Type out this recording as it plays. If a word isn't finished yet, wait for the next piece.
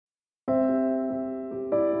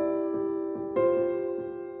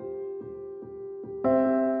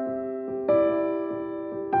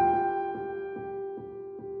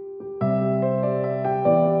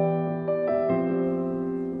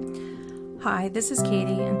Hi, this is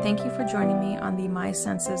Katie, and thank you for joining me on the My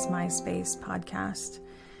Senses, My Space podcast.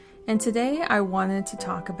 And today I wanted to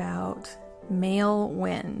talk about male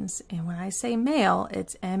wins. And when I say male,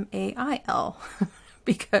 it's M-A-I-L,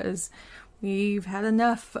 because we've had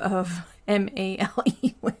enough of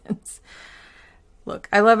M-A-L-E wins. Look,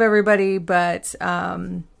 I love everybody, but,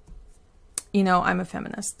 I'm a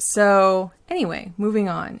feminist. So anyway, moving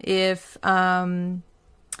on. If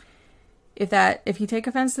you take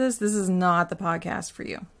offense to this is not the podcast for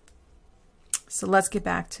you. So let's get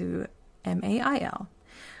back to M-A-I-L.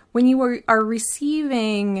 When you are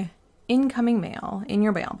receiving incoming mail in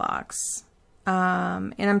your mailbox,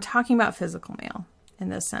 and I'm talking about physical mail in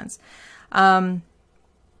this sense,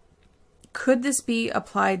 could this be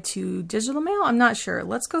applied to digital mail? I'm not sure.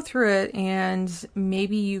 Let's go through it, and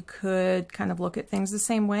maybe you could kind of look at things the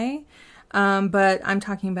same way. But I'm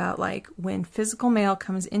talking about like when physical mail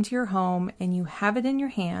comes into your home and you have it in your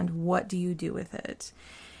hand, what do you do with it?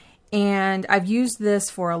 And I've used this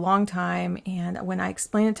for a long time. And when I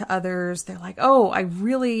explain it to others, they're like, oh, I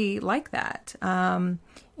really like that.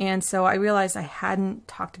 And so I realized I hadn't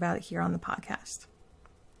talked about it here on the podcast.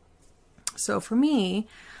 So for me,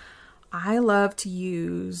 I love to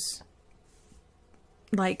use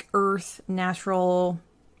like earth, natural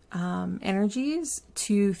energies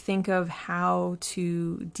to think of how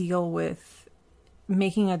to deal with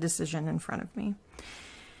making a decision in front of me.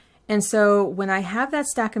 And so when I have that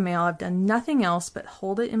stack of mail, I've done nothing else but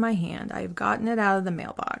hold it in my hand. I've gotten it out of the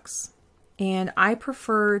mailbox. And I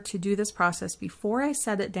prefer to do this process before I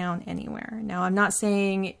set it down anywhere. Now, I'm not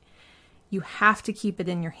saying you have to keep it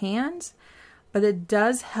in your hands, but it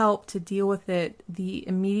does help to deal with it the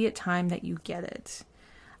immediate time that you get it.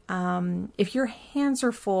 If your hands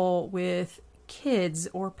are full with kids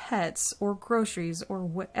or pets or groceries or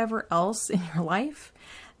whatever else in your life,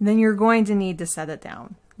 then you're going to need to set it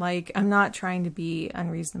down. Like, I'm not trying to be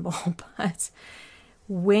unreasonable, but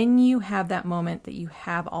when you have that moment that you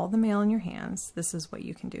have all the mail in your hands, this is what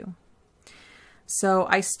you can do. So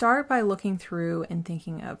I start by looking through and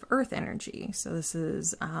thinking of earth energy. So this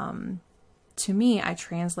is, to me, I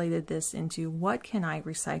translated this into what can I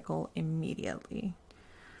recycle immediately?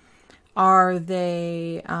 Are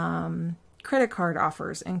they credit card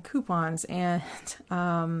offers and coupons and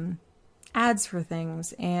ads for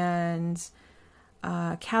things and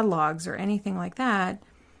catalogs or anything like that?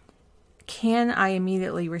 Can I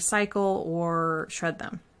immediately recycle or shred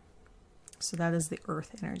them? So that is the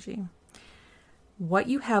earth energy. What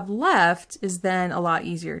you have left is then a lot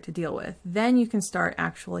easier to deal with. Then you can start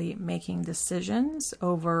actually making decisions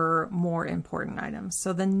over more important items.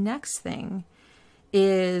 So the next thing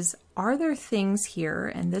is, are there things here,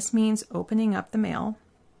 and this means opening up the mail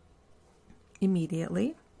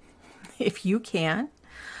immediately, if you can.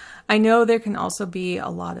 I know there can also be a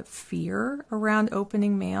lot of fear around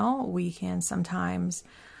opening mail. We can sometimes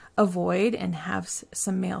avoid and have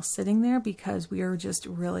some mail sitting there because we are just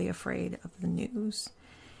really afraid of the news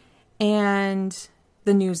and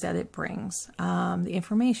the news that it brings, the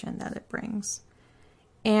information that it brings.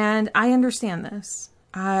 And I understand this.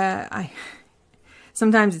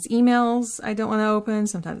 Sometimes it's emails I don't want to open.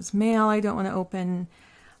 Sometimes it's mail I don't want to open.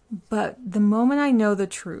 But the moment I know the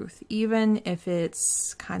truth, even if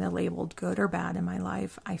it's kind of labeled good or bad in my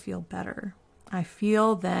life, I feel better. I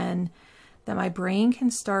feel then that my brain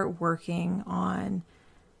can start working on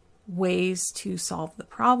ways to solve the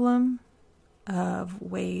problem, of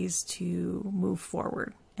ways to move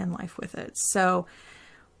forward in life with it. So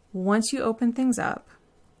once you open things up,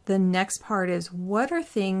 the next part is, what are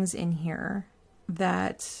things in here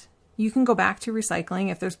that you can go back to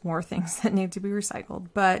recycling if there's more things that need to be recycled.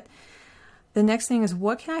 But the next thing is,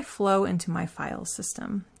 what can I flow into my file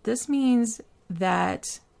system? This means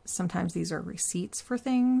that sometimes these are receipts for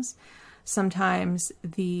things. Sometimes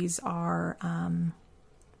these are,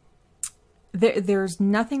 there's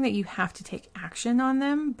nothing that you have to take action on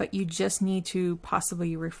them, but you just need to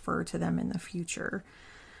possibly refer to them in the future.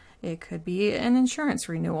 It could be an insurance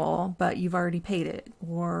renewal, but you've already paid it,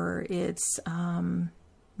 or it's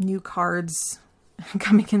new cards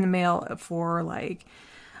coming in the mail for like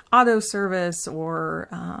auto service or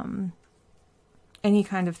any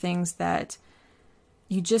kind of things that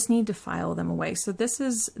you just need to file them away. So this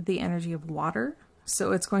is the energy of water.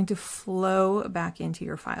 So it's going to flow back into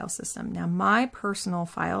your file system. Now, my personal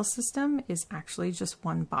file system is actually just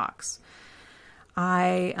one box.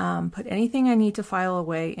 I put anything I need to file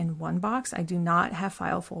away in one box. I do not have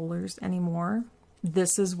file folders anymore.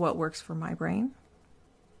 This is what works for my brain.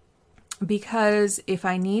 Because if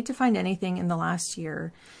I need to find anything in the last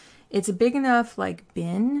year, it's a big enough like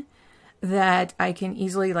bin that I can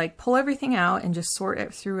easily like pull everything out and just sort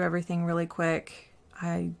it through everything really quick.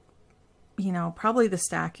 Probably the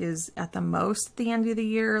stack is at the most at the end of the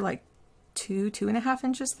year, like 2.5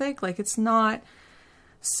 inches thick. Like it's not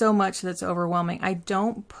so much that's overwhelming. I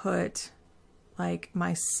don't put like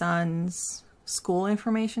my son's school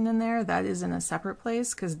information in there. That is in a separate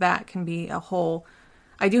place because that can be a whole.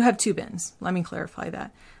 I do have 2 bins. Let me clarify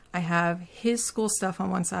that. I have his school stuff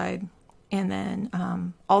on one side and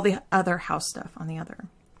then all the other house stuff on the other.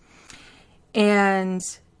 And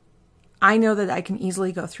I know that I can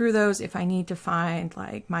easily go through those if I need to find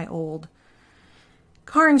like my old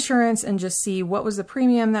car insurance and just see what was the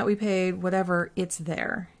premium that we paid, whatever, it's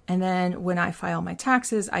there. And then when I file my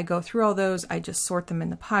taxes, I go through all those. I just sort them in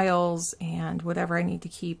the piles, and whatever I need to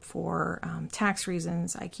keep for tax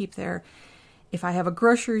reasons, I keep there. If I have a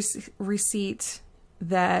grocery receipt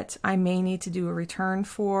that I may need to do a return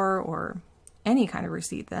for, or any kind of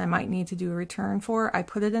receipt that I might need to do a return for, I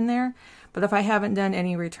put it in there. But if I haven't done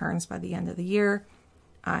any returns by the end of the year,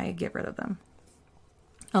 I get rid of them.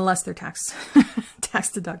 Unless they're tax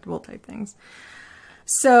deductible type things.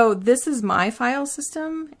 So this is my file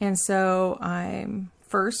system. And so I'm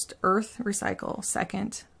first earth recycle,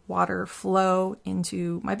 second water flow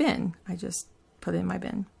into my bin. I just put it in my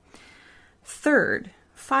bin. Third,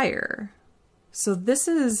 fire. So this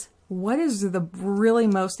is what is the really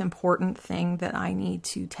most important thing that I need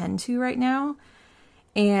to tend to right now.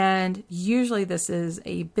 And usually this is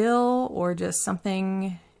a bill or just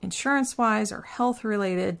something insurance-wise or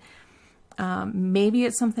health-related. Maybe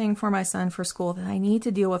it's something for my son for school that I need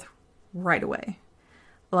to deal with right away.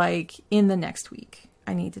 Like in the next week,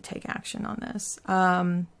 I need to take action on this.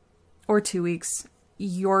 Or 2 weeks.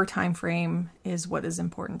 Your time frame is what is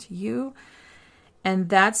important to you. And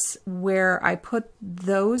that's where I put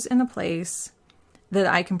those in a place that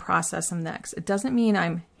I can process them next. It doesn't mean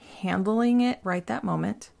I'm handling it right that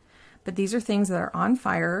moment, but these are things that are on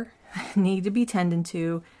fire, need to be tended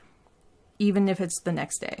to, even if it's the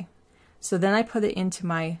next day. So then I put it into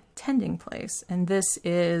my tending place. And this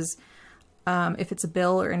is, if it's a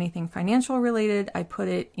bill or anything financial related, I put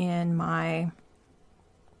it in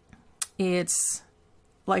it's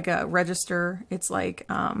like a register. It's like,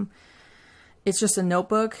 it's just a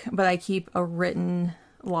notebook, but I keep a written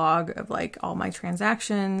log of like all my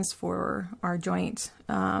transactions for our joint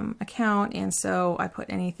account. And so I put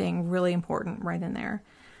anything really important right in there.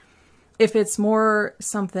 If it's more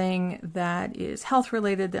something that is health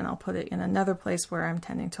related, then I'll put it in another place where I'm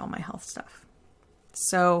tending to all my health stuff.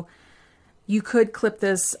 So you could clip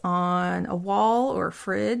this on a wall or a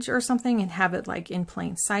fridge or something and have it like in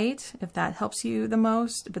plain sight if that helps you the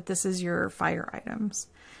most. But this is your fire items.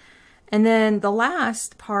 And then the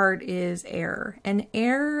last part is air. And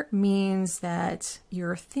air means that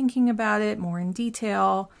you're thinking about it more in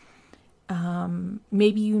detail.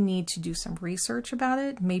 Maybe you need to do some research about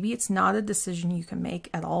it. Maybe it's not a decision you can make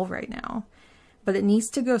at all right now, but it needs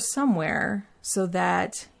to go somewhere so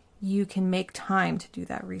that you can make time to do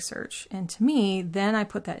that research. And to me, then I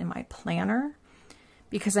put that in my planner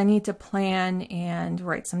because I need to plan and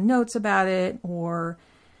write some notes about it or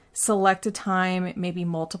select a time, maybe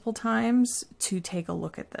multiple times, to take a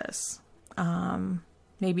look at this.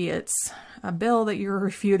 Maybe it's a bill that you're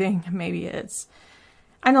refuting. Maybe it's,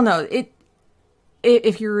 I don't know.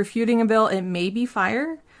 If you're refuting a bill, it may be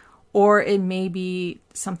fire, or it may be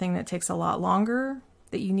something that takes a lot longer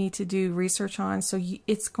that you need to do research on. So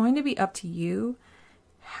it's going to be up to you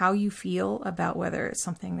how you feel about whether it's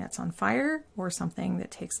something that's on fire or something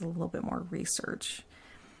that takes a little bit more research.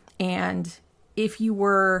 And if you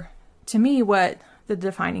were, to me, what the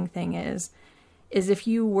defining thing is if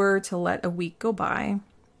you were to let a week go by,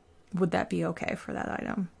 would that be okay for that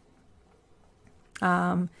item?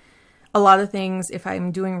 A lot of things, if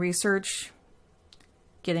I'm doing research,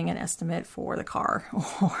 getting an estimate for the car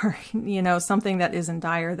or, something that isn't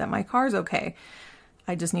dire, that my car's okay.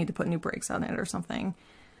 I just need to put new brakes on it or something.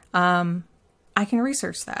 I can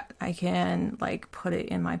research that. I can put it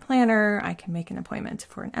in my planner. I can make an appointment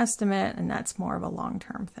for an estimate, and that's more of a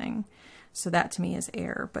long-term thing. So that to me is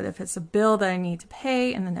air. But if it's a bill that I need to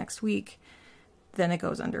pay in the next week, then it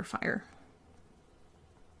goes under fire.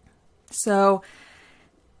 So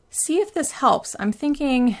see if this helps. I'm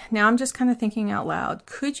just kind of thinking out loud.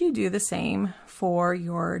 Could you do the same for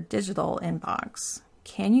your digital inbox?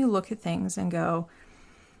 Can you look at things and go,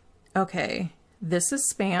 okay, this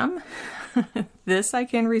is spam. This I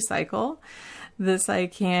can recycle. This I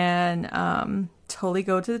can totally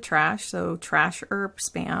go to the trash. So trash or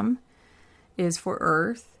spam is for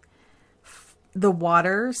earth. The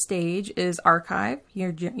water stage is archive.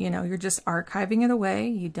 You're just archiving it away.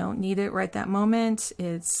 You don't need it right that moment.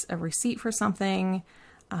 It's a receipt for something.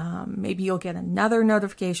 Maybe you'll get another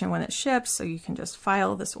notification when it ships, so you can just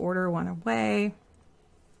file this order one away.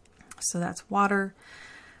 So that's water.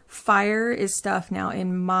 Fire is stuff. Now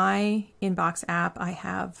in my inbox app, I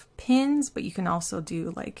have pins, but you can also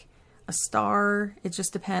do like a star. It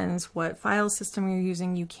just depends what file system you're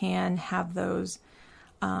using. You can have those.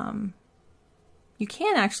 You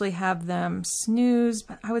can actually have them snooze,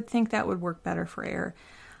 but I would think that would work better for air.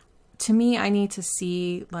 To me, I need to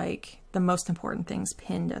see like the most important things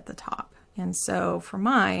pinned at the top. And so for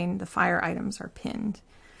mine, the fire items are pinned.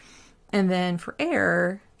 And then for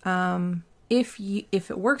air, if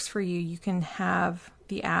it works for you, you can have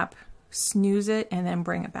the app snooze it and then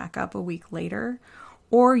bring it back up a week later.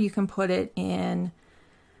 Or you can put it in,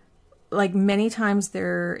 like many times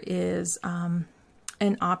there is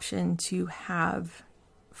an option to have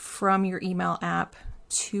from your email app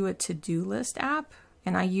to a to-do list app.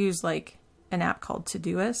 And I use like an app called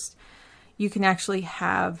Todoist. You can actually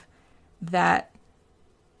have that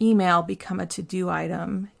email become a to-do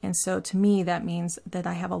item. And so to me, that means that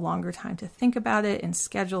I have a longer time to think about it and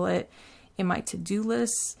schedule it in my to-do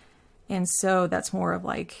lists. And so that's more of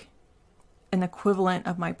like an equivalent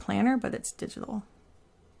of my planner, but it's digital.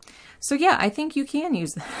 So yeah, I think you can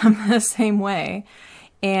use them the same way.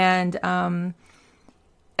 And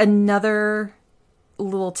another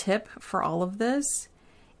little tip for all of this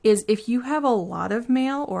is if you have a lot of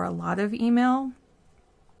mail or a lot of email,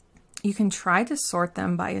 you can try to sort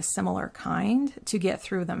them by a similar kind to get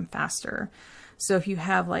through them faster. So if you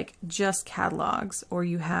have like just catalogs, or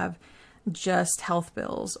you have just health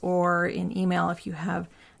bills, or in email if you have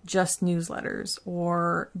just newsletters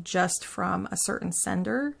or just from a certain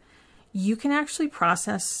sender, you can actually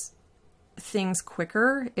process things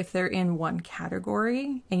quicker if they're in one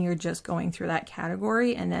category and you're just going through that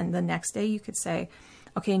category. And then the next day you could say,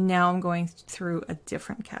 okay, now I'm going through a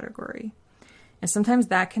different category. And sometimes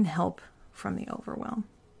that can help from the overwhelm.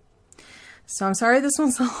 So I'm sorry this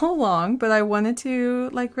one's a little long, but I wanted to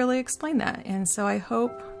like really explain that. And so I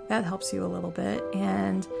hope that helps you a little bit.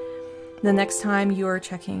 And the next time you're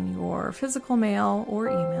checking your physical mail or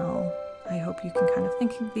email, I hope you can kind of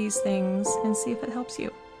think of these things and see if it helps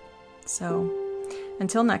you. So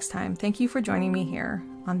until next time, thank you for joining me here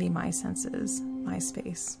on the My Senses, My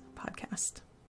Space podcast.